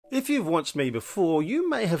If you've watched me before, you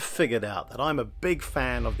may have figured out that I'm a big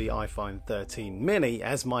fan of the iPhone 13 mini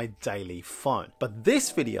as my daily phone. But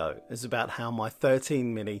this video is about how my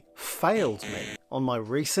 13 mini failed me on my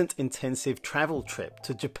recent intensive travel trip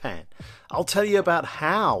to Japan. I'll tell you about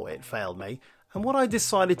how it failed me and what I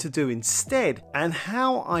decided to do instead and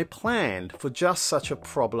how I planned for just such a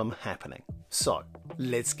problem happening. So,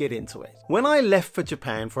 let's get into it. When I left for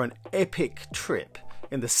Japan for an epic trip,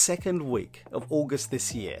 in the second week of August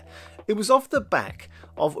this year, it was off the back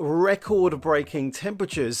of record-breaking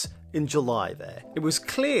temperatures in July there. It was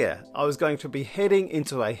clear I was going to be heading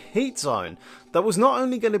into a heat zone that was not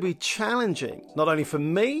only going to be challenging, not only for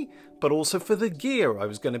me, but also for the gear I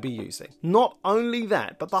was going to be using. Not only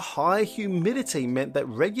that, but the high humidity meant that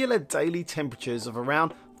regular daily temperatures of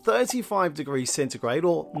around 35 degrees centigrade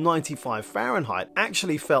or 95 Fahrenheit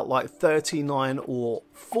actually felt like 39 or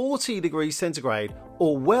 40 degrees centigrade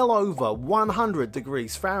or well over 100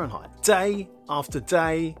 degrees Fahrenheit. Day after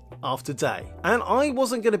day after day. And I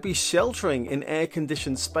wasn't going to be sheltering in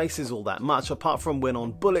air-conditioned spaces all that much, apart from when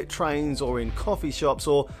on bullet trains or in coffee shops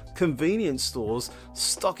or convenience stores,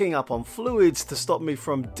 stocking up on fluids to stop me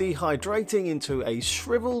from dehydrating into a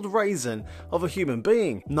shriveled raisin of a human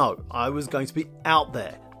being. No, I was going to be out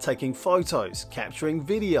there, taking photos, capturing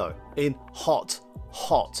video in hot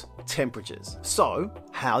temperatures. So,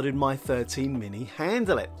 how did my 13 mini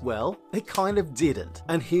handle it? Well, it kind of didn't.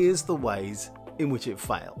 And here's the ways in which it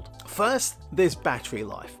failed. First, there's battery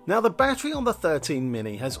life. Now, the battery on the 13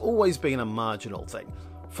 mini has always been a marginal thing.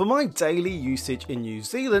 For my daily usage in New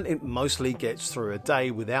Zealand, it mostly gets through a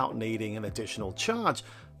day without needing an additional charge.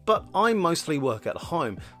 But I mostly work at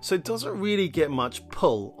home, so it doesn't really get much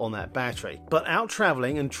pull on that battery. But out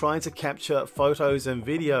traveling and trying to capture photos and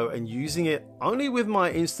video and using it only with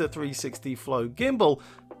my Insta360 Flow gimbal,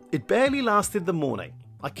 it barely lasted the morning.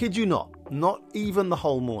 I kid you not even the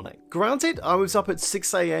whole morning. Granted, I was up at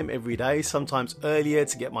 6 AM every day, sometimes earlier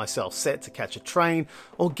to get myself set to catch a train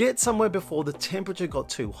or get somewhere before the temperature got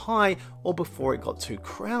too high or before it got too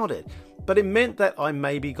crowded. But it meant that I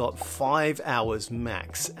maybe got 5 hours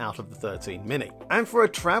max out of the 13 mini. And for a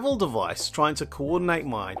travel device, trying to coordinate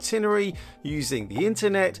my itinerary using the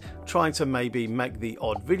internet, trying to maybe make the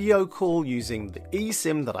odd video call using the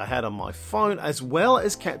eSIM that I had on my phone, as well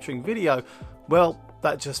as capturing video, well,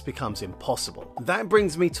 that just becomes impossible. That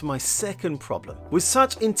brings me to my second problem. With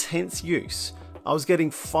such intense use, I was getting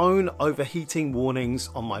phone overheating warnings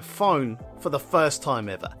on my phone for the first time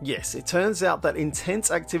ever. Yes, it turns out that intense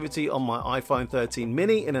activity on my iPhone 13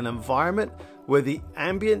 mini in an environment where the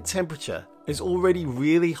ambient temperature is already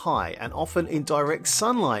really high and often in direct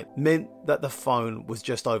sunlight meant that the phone was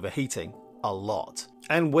just overheating a lot.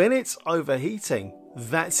 And when it's overheating,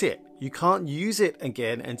 that's it. You can't use it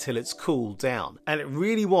again until it's cooled down. And it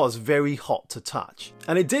really was very hot to touch.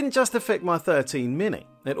 And it didn't just affect my 13 mini.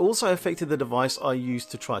 It also affected the device I used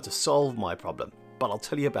to try to solve my problem. But I'll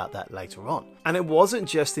tell you about that later on. And it wasn't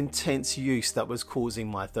just intense use that was causing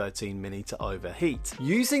my 13 mini to overheat.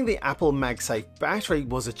 Using the Apple MagSafe battery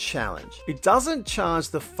was a challenge. It doesn't charge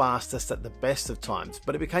the fastest at the best of times,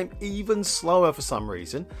 but it became even slower for some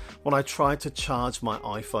reason when I tried to charge my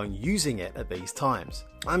iPhone using it at these times.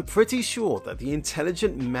 I'm pretty sure that the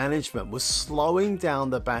intelligent management was slowing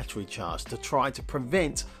down the battery charge to try to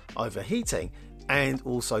prevent overheating and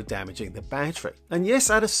also damaging the battery. And yes,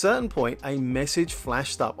 at a certain point, a message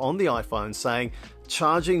flashed up on the iPhone saying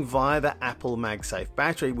charging via the Apple MagSafe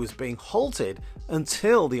battery was being halted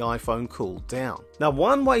until the iPhone cooled down. Now,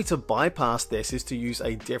 one way to bypass this is to use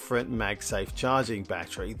a different MagSafe charging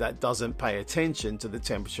battery that doesn't pay attention to the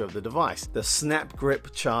temperature of the device. The Snap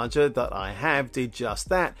Grip charger that I have did just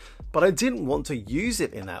that, but I didn't want to use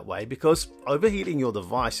it in that way because overheating your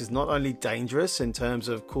device is not only dangerous in terms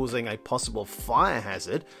of causing a possible fire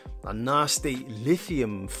hazard, a nasty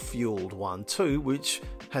lithium fueled one too, which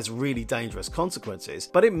has really dangerous consequences,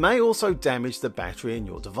 but it may also damage the battery in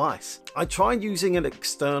your device. I tried using an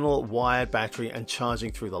external wired battery and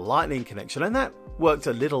charging through the lightning connection, and that worked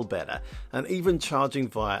a little better, and even charging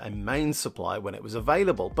via a main supply when it was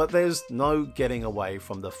available, but there's no getting away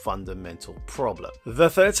from the fundamental problem. The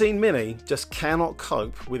 13 mini just cannot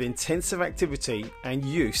cope with intensive activity and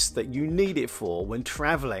use that you need it for when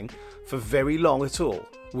traveling for very long at all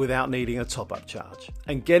without needing a top-up charge.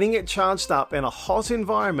 And getting it charged up in a hot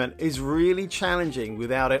environment is really challenging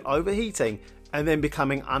without it overheating and then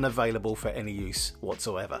becoming unavailable for any use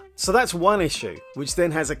whatsoever. So that's one issue, which then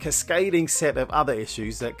has a cascading set of other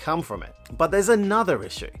issues that come from it. But there's another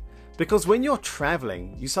issue, because when you're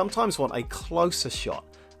traveling, you sometimes want a closer shot.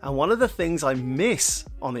 And one of the things I miss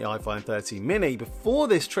on the iPhone 13 mini before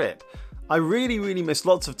this trip, I really missed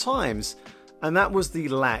lots of times, and that was the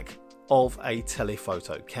lack of a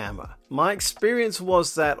telephoto camera. My experience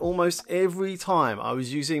was that almost every time I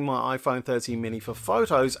was using my iPhone 13 mini for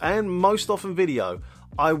photos, and most often video,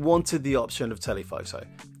 I wanted the option of telephoto.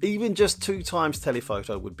 Even just 2 times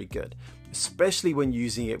telephoto would be good, especially when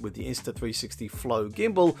using it with the Insta360 Flow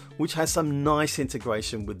gimbal, which has some nice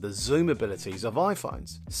integration with the zoom abilities of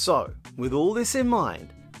iPhones. So, with all this in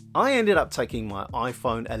mind, I ended up taking my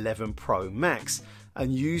iPhone 11 Pro Max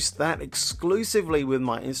and used that exclusively with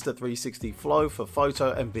my Insta360 Flow for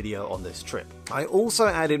photo and video on this trip. I also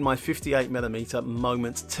added my 58mm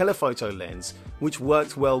Moment telephoto lens, which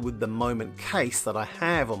worked well with the Moment case that I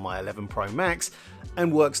have on my 11 Pro Max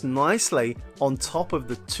and works nicely on top of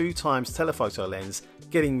the 2 times telephoto lens,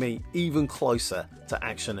 getting me even closer to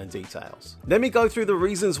action and details. Let me go through the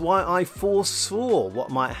reasons why I foresaw what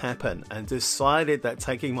might happen and decided that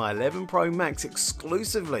taking my 11 Pro Max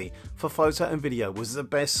exclusively for photo and video was the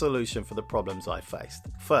best solution for the problems I faced.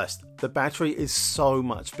 First, the battery is so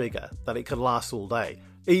much bigger that it could last all day,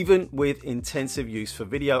 even with intensive use for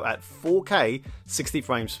video at 4K 60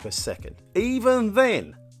 frames per second. Even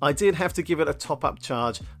then, I did have to give it a top-up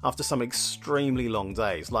charge after some extremely long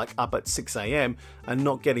days, like up at 6 AM and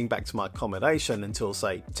not getting back to my accommodation until,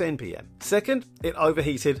 say, 10 PM. Second, it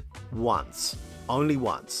overheated once. Only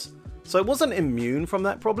once. So it wasn't immune from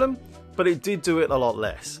that problem, but it did do it a lot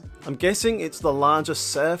less. I'm guessing it's the larger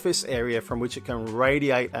surface area from which it can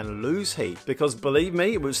radiate and lose heat, because believe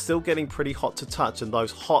me, it was still getting pretty hot to touch in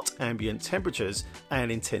those hot ambient temperatures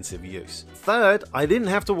and intensive use. Third, I didn't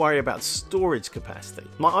have to worry about storage capacity.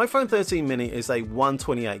 My iPhone 13 mini is a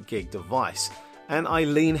 128GB device, and I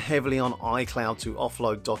lean heavily on iCloud to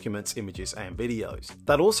offload documents, images, and videos.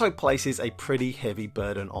 That also places a pretty heavy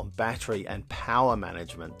burden on battery and power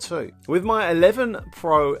management too. With my 11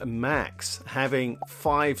 Pro Max having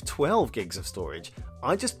 512 gigs of storage,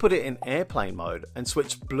 I just put it in airplane mode and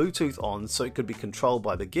switched Bluetooth on so it could be controlled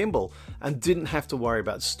by the gimbal and didn't have to worry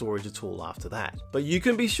about storage at all after that. But you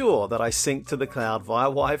can be sure that I synced to the cloud via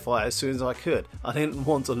Wi-Fi as soon as I could. I didn't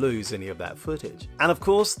want to lose any of that footage. And of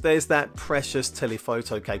course, there's that precious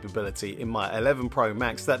telephoto capability in my 11 Pro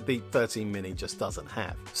Max that the 13 mini just doesn't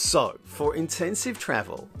have. So, for intensive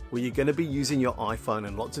travel, where you're going to be using your iPhone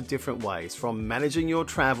in lots of different ways, from managing your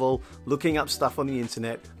travel, looking up stuff on the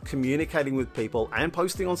internet, communicating with people, and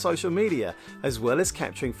posting on social media, as well as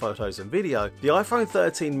capturing photos and video, the iPhone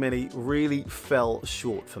 13 mini really fell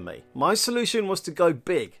short for me. My solution was to go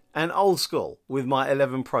big and old school with my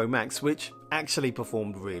 11 Pro Max, which actually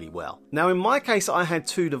performed really well. Now in my case, I had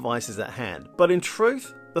 2 devices at hand, but in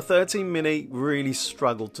truth, the 13 mini really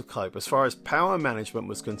struggled to cope as far as power management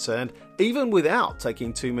was concerned, even without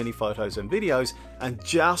taking too many photos and videos and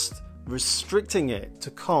just restricting it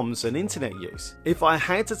to comms and internet use. If I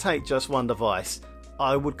had to take just one device,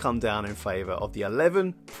 I would come down in favor of the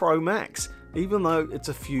 11 Pro Max, even though it's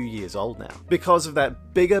a few years old now, because of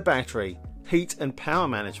that bigger battery, heat and power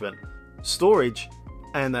management, storage,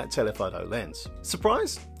 and that telephoto lens.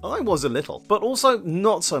 Surprised? I was a little, but also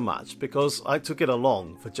not so much because I took it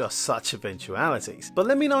along for just such eventualities. But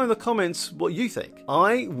let me know in the comments what you think.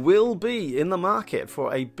 I will be in the market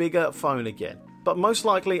for a bigger phone again, but most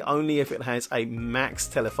likely only if it has a max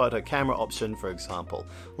telephoto camera option, for example,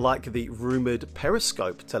 like the rumoured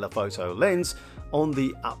periscope telephoto lens on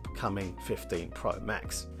the upcoming 15 Pro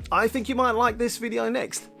Max. I think you might like this video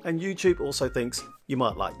next, and YouTube also thinks you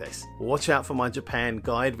might like this. Watch out for my Japan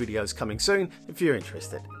guide videos coming soon if you're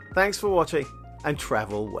interested. Thanks for watching, and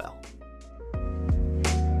travel well.